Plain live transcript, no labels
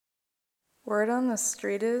word on the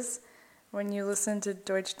street is when you listen to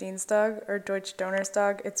Deutsch Dienstag or Deutsch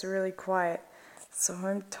Donnerstag, it's really quiet. So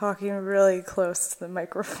I'm talking really close to the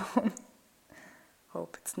microphone.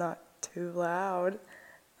 Hope it's not too loud.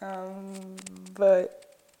 But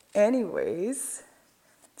anyways,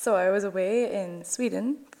 so I was away in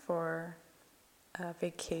Sweden for a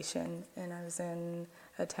vacation, and I was in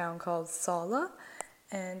a town called Sala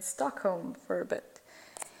and Stockholm for a bit.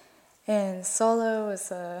 And Sala was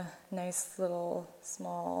a nice little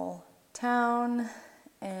small town,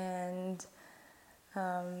 and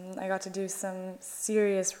I got to do some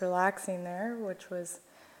serious relaxing there, which was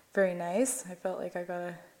very nice. I felt like I got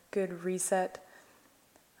a good reset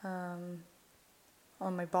on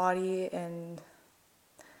my body and,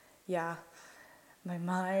 yeah, my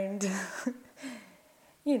mind,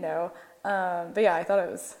 you know. But yeah, I thought it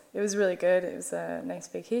was really good. It was a nice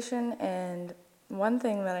vacation, and one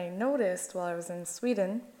thing that I noticed while I was in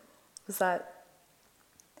Sweden was that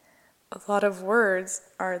a lot of words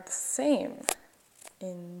are the same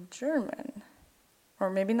in German. Or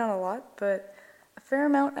maybe not a lot, but a fair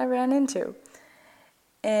amount I ran into.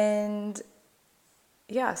 And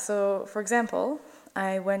yeah, so for example,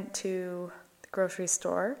 I went to the grocery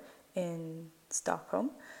store in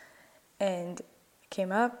Stockholm and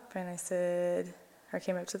came up and I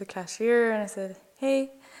came up to the cashier and I said,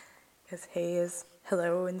 hey, because hey is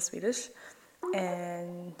hello in Swedish.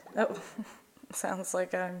 And, oh, sounds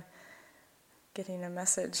like I'm getting a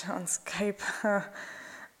message on Skype.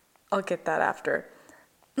 I'll get that after.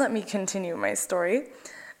 Let me continue my story.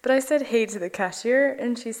 But I said hey to the cashier,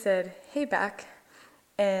 and she said hey back.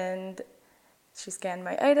 And she scanned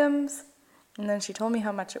my items, and then she told me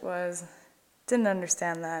how much it was. Didn't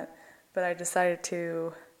understand that, but I decided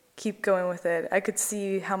to keep going with it. I could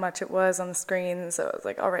see how much it was on the screen, so I was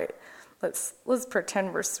like, all right, let's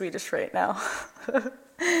pretend we're Swedish right now.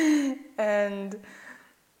 And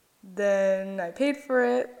then I paid for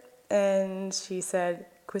it, and she said,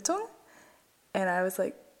 Quittung? And I was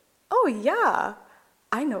like, oh yeah,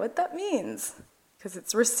 I know what that means, because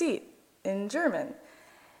it's receipt in German.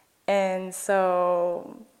 And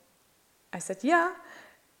so I said, yeah,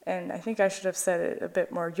 and I think I should have said it a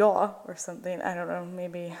bit more ja or something. I don't know,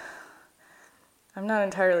 maybe. I'm not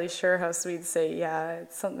entirely sure how Swedes say yeah.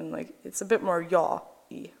 It's something like, it's a bit more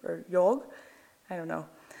ja-y or jag. I don't know.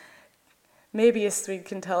 Maybe a Swede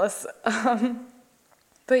can tell us.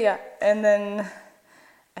 But yeah, and then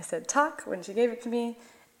I said tack when she gave it to me,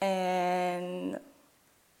 and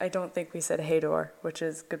I don't think we said hej då, which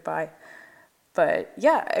is goodbye. But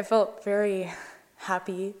yeah, I felt very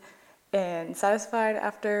happy and satisfied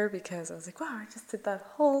after, because I was like, wow, I just did that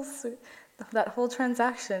whole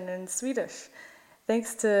transaction in Swedish,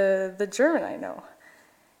 thanks to the German I know.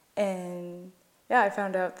 And yeah, I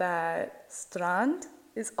found out that strand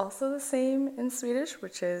is also the same in Swedish,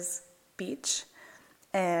 which is beach,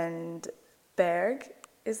 and berg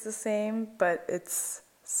is the same, but it's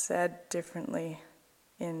said differently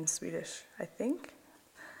in Swedish, I think.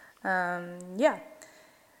 Yeah,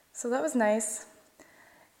 so that was nice,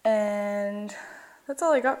 and that's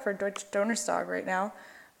all I got for Deutsch Donnerstag right now.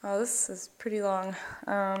 Oh, this is pretty long.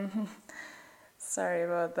 Sorry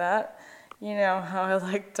about that. You know how I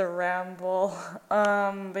like to ramble.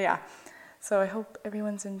 But yeah, so I hope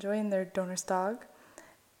everyone's enjoying their Donnerstag,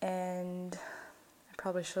 and I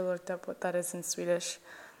probably should have looked up what that is in Swedish.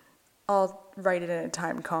 I'll write it in a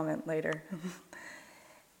timed comment later.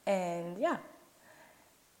 And yeah,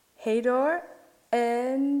 hej då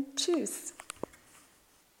and tschüss.